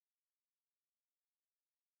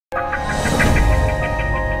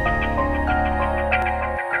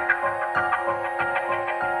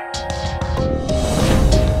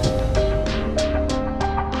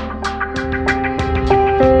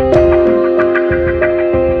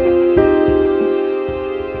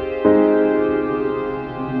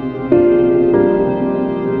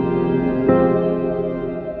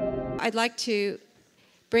like to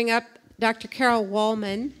bring up Dr. Carol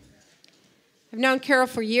Wolman. I've known Carol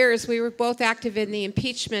for years. We were both active in the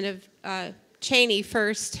impeachment of Cheney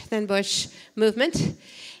first, then Bush movement.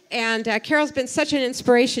 And Carol's been such an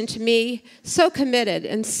inspiration to me, so committed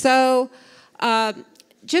and so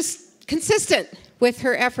just consistent with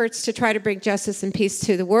her efforts to try to bring justice and peace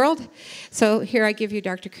to the world. So here I give you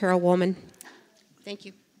Dr. Carol Wolman. Thank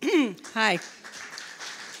you. Hi.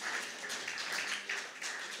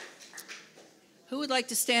 Who would like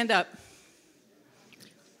to stand up?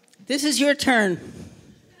 This is your turn.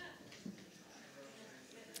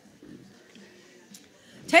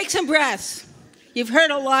 Take some breaths. You've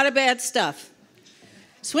heard a lot of bad stuff.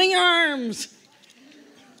 Swing your arms.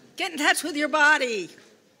 Get in touch with your body.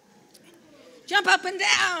 Jump up and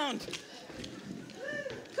down.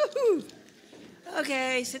 Woo-hoo.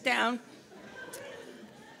 Okay, sit down.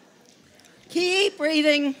 Keep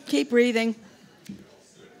breathing, keep breathing.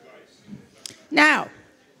 Now,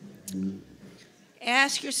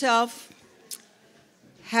 ask yourself,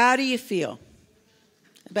 how do you feel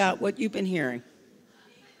about what you've been hearing?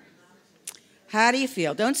 How do you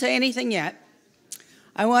feel? Don't say anything yet.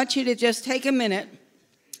 I want you to just take a minute.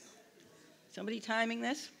 Somebody timing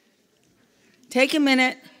this? Take a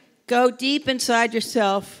minute, go deep inside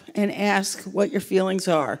yourself and ask what your feelings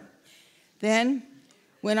are. Then,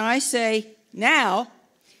 when I say now,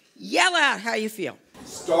 yell out how you feel.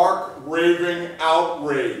 Stark, raving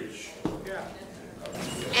outrage. Yeah.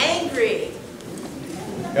 Angry.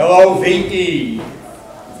 L-O-V-E.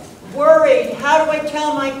 Worried. How do I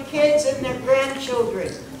tell my kids and their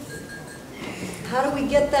grandchildren? How do we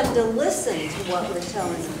get them to listen to what we're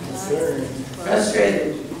telling them?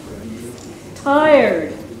 Frustrated.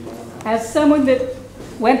 Tired. As someone that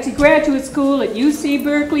went to graduate school at UC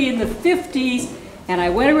Berkeley in the 50s, and I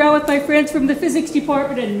went around with my friends from the physics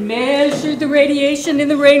department and measured the radiation in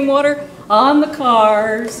the rainwater on the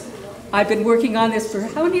cars. I've been working on this for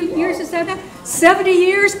how many years is that now? 70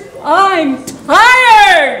 years? I'm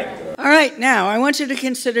tired! All right, now I want you to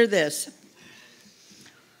consider this.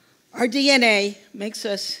 Our DNA makes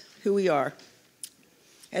us who we are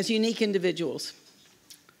as unique individuals.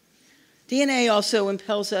 DNA also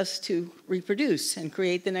impels us to reproduce and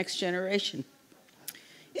create the next generation.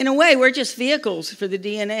 In a way, we're just vehicles for the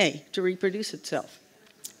DNA to reproduce itself.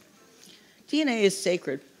 DNA is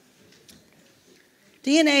sacred.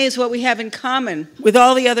 DNA is what we have in common with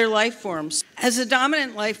all the other life forms. As a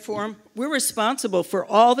dominant life form, we're responsible for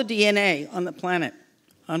all the DNA on the planet,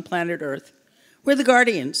 on planet Earth. We're the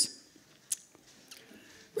guardians.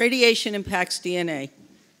 Radiation impacts DNA,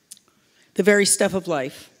 the very stuff of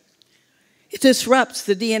life. It disrupts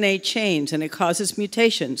the DNA chains and it causes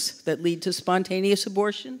mutations that lead to spontaneous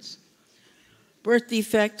abortions, birth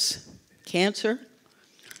defects, cancer.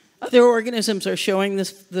 Other organisms are showing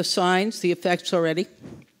the signs, the effects already.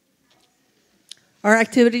 Our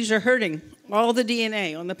activities are hurting all the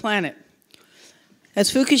DNA on the planet.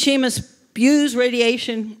 As Fukushima spews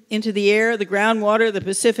radiation into the air, the groundwater, the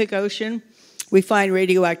Pacific Ocean, we find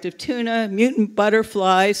radioactive tuna, mutant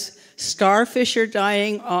butterflies, starfish are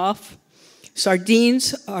dying off.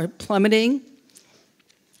 Sardines are plummeting.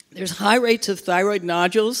 There's high rates of thyroid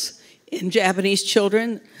nodules in Japanese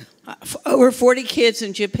children. Over 40 kids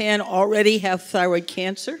in Japan already have thyroid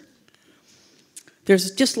cancer.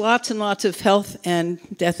 There's just lots and lots of health and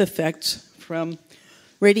death effects from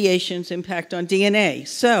radiation's impact on DNA.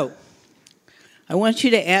 So, I want you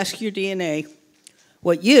to ask your DNA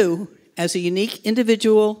what you, as a unique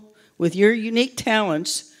individual with your unique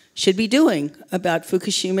talents, should be doing about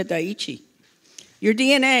Fukushima Daiichi. Your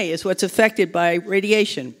DNA is what's affected by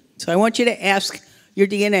radiation. So I want you to ask your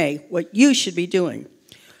DNA what you should be doing.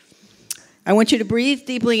 I want you to breathe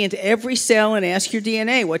deeply into every cell and ask your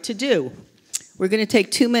DNA what to do. We're going to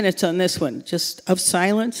take 2 minutes on this one, just of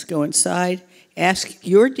silence, go inside, ask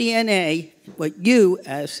your DNA what you,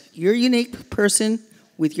 as your unique person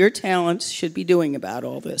with your talents, should be doing about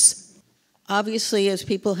all this. Obviously, as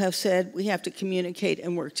people have said, we have to communicate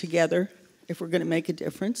and work together if we're going to make a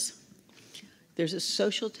difference. There's a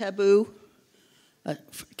social taboo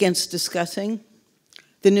against discussing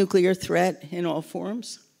the nuclear threat in all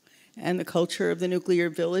forms. And the culture of the nuclear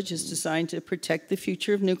village is designed to protect the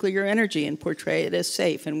future of nuclear energy and portray it as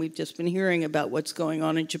safe. And we've just been hearing about what's going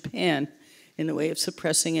on in Japan in the way of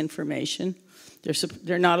suppressing information.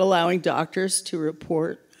 They're not allowing doctors to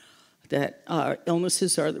report that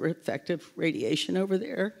illnesses are the effect of radiation over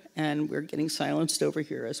there, and we're getting silenced over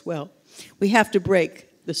here as well. We have to break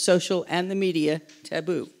the social and the media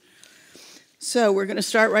taboo. So we're going to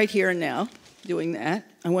start right here and now doing that.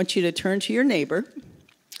 I want you to turn to your neighbor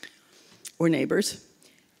or neighbors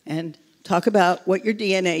and Talk about what your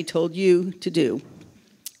DNA told you to do.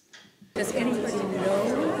 Does anybody know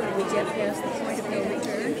when we get past the point of no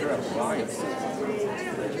return?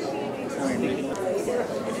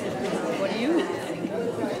 What do you?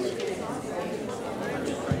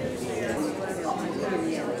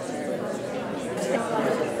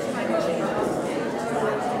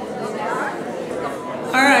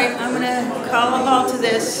 All right, I'm going to call a halt to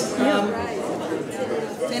this.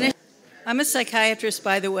 Finish. I'm a psychiatrist,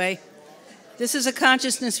 by the way. This is a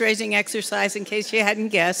consciousness-raising exercise, in case you hadn't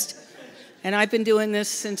guessed. And I've been doing this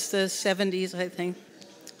since the 70s, I think.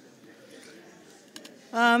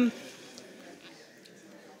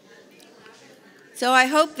 So I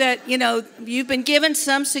hope that, you've been given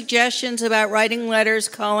some suggestions about writing letters,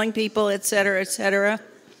 calling people, et cetera, et cetera.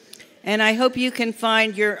 And I hope you can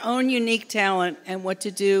find your own unique talent and what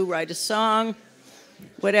to do, write a song,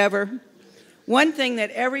 whatever. One thing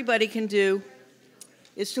that everybody can do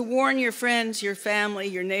is to warn your friends, your family,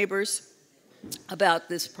 your neighbors about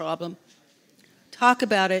this problem. Talk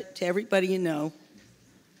about it to everybody you know.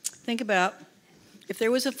 Think about, if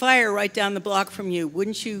there was a fire right down the block from you,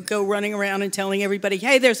 wouldn't you go running around and telling everybody,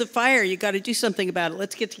 hey, there's a fire, you got to do something about it,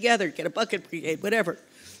 let's get together, get a bucket brigade, whatever.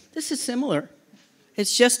 This is similar.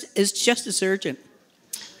 It's just as urgent.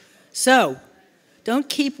 So, don't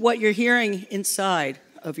keep what you're hearing inside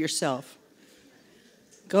of yourself.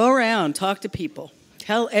 Go around, talk to people.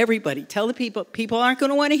 Tell everybody. Tell the people. People aren't going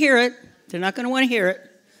to want to hear it. They're not going to want to hear it.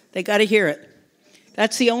 They got to hear it.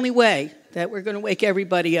 That's the only way that we're going to wake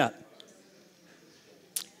everybody up.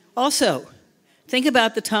 Also, think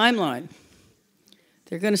about the timeline.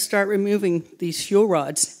 They're going to start removing these fuel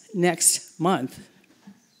rods next month.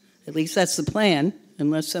 At least that's the plan,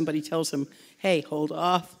 unless somebody tells them, hey, hold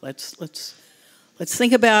off, let's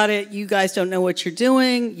think about it. You guys don't know what you're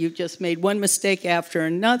doing. You've just made one mistake after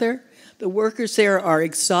another. The workers there are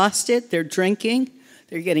exhausted. They're drinking.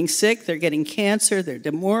 They're getting sick. They're getting cancer. They're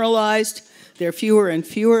demoralized. There are fewer and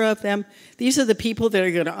fewer of them. These are the people that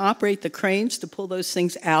are going to operate the cranes to pull those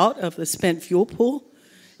things out of the spent fuel pool.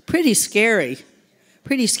 Pretty scary.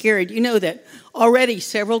 Pretty scary. Do you know that already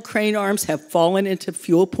several crane arms have fallen into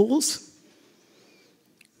fuel pools?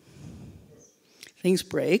 Things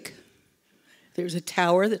break. There's a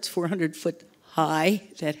tower that's 400 foot high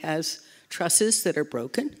that has trusses that are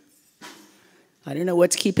broken. I don't know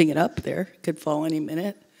what's keeping it up there. It could fall any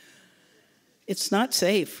minute. It's not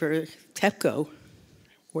safe for TEPCO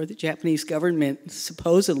or the Japanese government,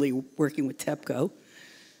 supposedly working with TEPCO,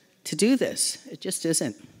 to do this. It just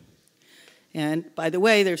isn't. And by the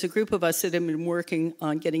way, there's a group of us that have been working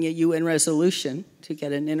on getting a UN resolution to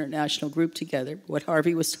get an international group together, what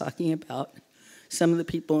Harvey was talking about. Some of the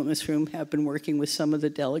people in this room have been working with some of the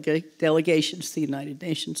delegations to the United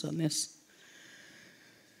Nations on this.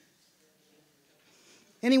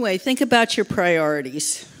 Anyway, think about your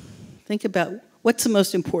priorities. Think about what's the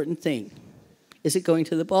most important thing. Is it going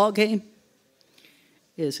to the ball game?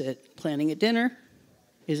 Is it planning a dinner?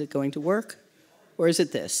 Is it going to work? Or is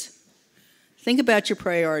it this? Think about your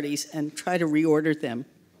priorities and try to reorder them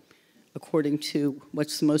according to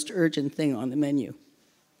what's the most urgent thing on the menu.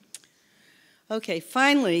 Okay,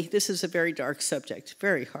 finally, this is a very dark subject,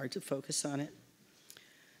 very hard to focus on it.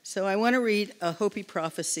 So I want to read a Hopi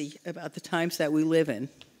prophecy about the times that we live in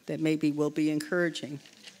that maybe will be encouraging.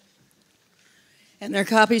 And there are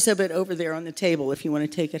copies of it over there on the table if you want to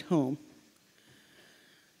take it home.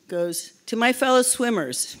 It goes, to my fellow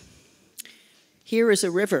swimmers, here is a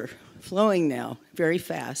river flowing now very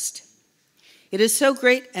fast. It is so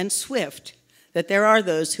great and swift that there are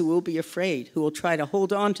those who will be afraid, who will try to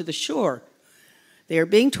hold on to the shore. They are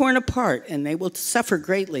being torn apart and they will suffer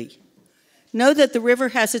greatly. Know that the river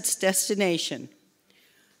has its destination.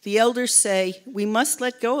 The elders say, we must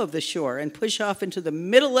let go of the shore and push off into the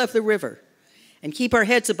middle of the river and keep our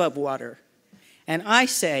heads above water. And I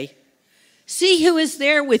say, see who is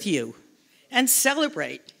there with you and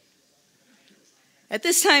celebrate. At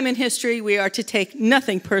this time in history, we are to take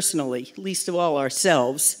nothing personally, least of all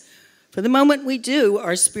ourselves. For the moment we do,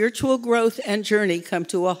 our spiritual growth and journey come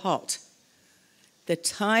to a halt. The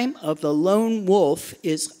time of the lone wolf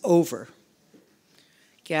is over.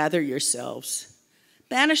 Gather yourselves.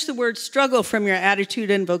 Banish the word struggle from your attitude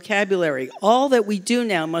and vocabulary. All that we do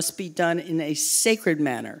now must be done in a sacred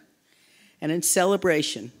manner and in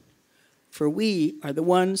celebration, for we are the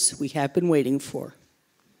ones we have been waiting for.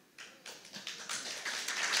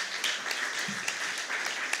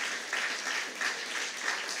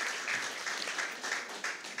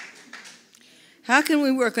 How can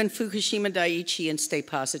we work on Fukushima Daiichi and stay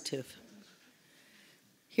positive?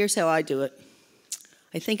 Here's how I do it.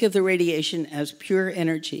 I think of the radiation as pure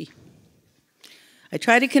energy. I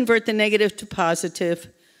try to convert the negative to positive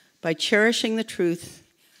by cherishing the truth,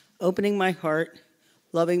 opening my heart,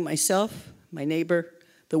 loving myself, my neighbor,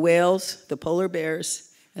 the whales, the polar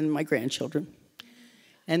bears, and my grandchildren.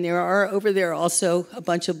 And there are over there also a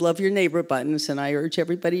bunch of love your neighbor buttons, and I urge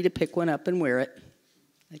everybody to pick one up and wear it,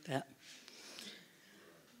 like that.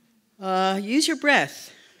 Use your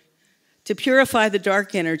breath to purify the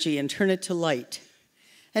dark energy and turn it to light.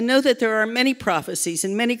 And know that there are many prophecies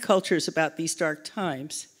in many cultures about these dark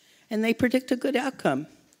times, and they predict a good outcome.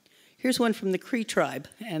 Here's one from the Cree tribe,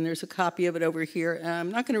 and there's a copy of it over here. And I'm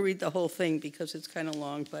not going to read the whole thing because it's kind of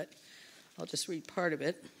long, but I'll just read part of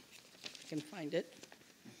it, if I can find it.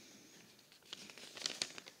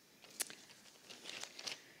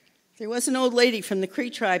 There was an old lady from the Cree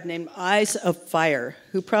tribe named Eyes of Fire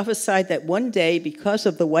who prophesied that one day, because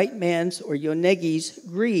of the white man's or Yonegi's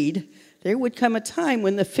greed, there would come a time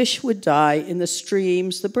when the fish would die in the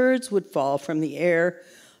streams, the birds would fall from the air,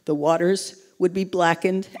 the waters would be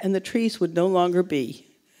blackened, and the trees would no longer be.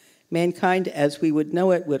 Mankind, as we would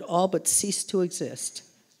know it, would all but cease to exist.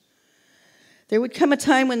 There would come a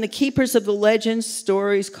time when the keepers of the legends,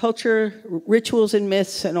 stories, culture, rituals, and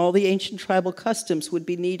myths, and all the ancient tribal customs would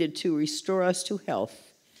be needed to restore us to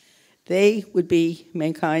health. They would be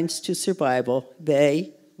mankind's to survival.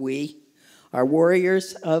 They, we, are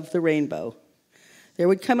warriors of the rainbow. There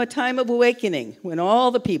would come a time of awakening when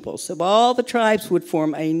all the peoples of all the tribes would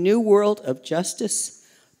form a new world of justice,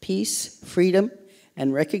 peace, freedom,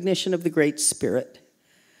 and recognition of the Great Spirit.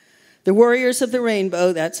 The warriors of the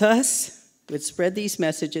rainbow, that's us, would spread these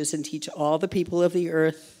messages and teach all the people of the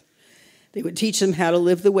earth. They would teach them how to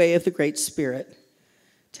live the way of the Great Spirit.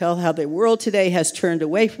 Tell how the world today has turned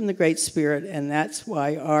away from the Great Spirit, and that's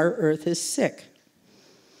why our earth is sick.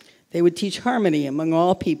 They would teach harmony among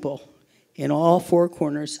all people in all four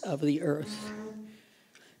corners of the earth.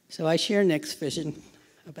 So I share Nick's vision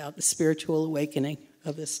about the spiritual awakening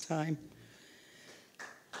of this time.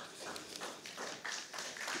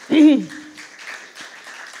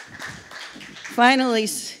 Finally,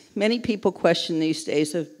 many people question these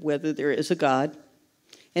days of whether there is a God,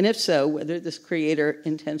 and if so, whether this creator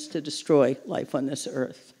intends to destroy life on this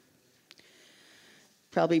earth.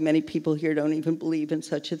 Probably many people here don't even believe in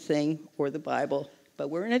such a thing or the Bible, but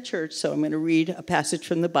we're in a church, so I'm going to read a passage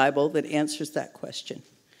from the Bible that answers that question.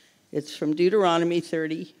 It's from Deuteronomy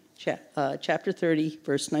 30, chapter 30,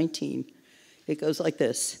 verse 19. It goes like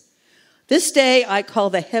this. This day I call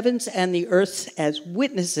the heavens and the earth as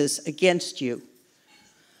witnesses against you.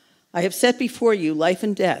 I have set before you life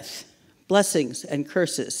and death, blessings and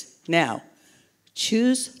curses. Now,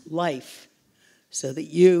 choose life so that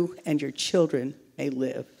you and your children may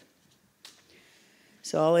live.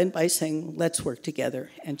 So I'll end by saying, let's work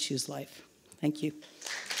together and choose life. Thank you.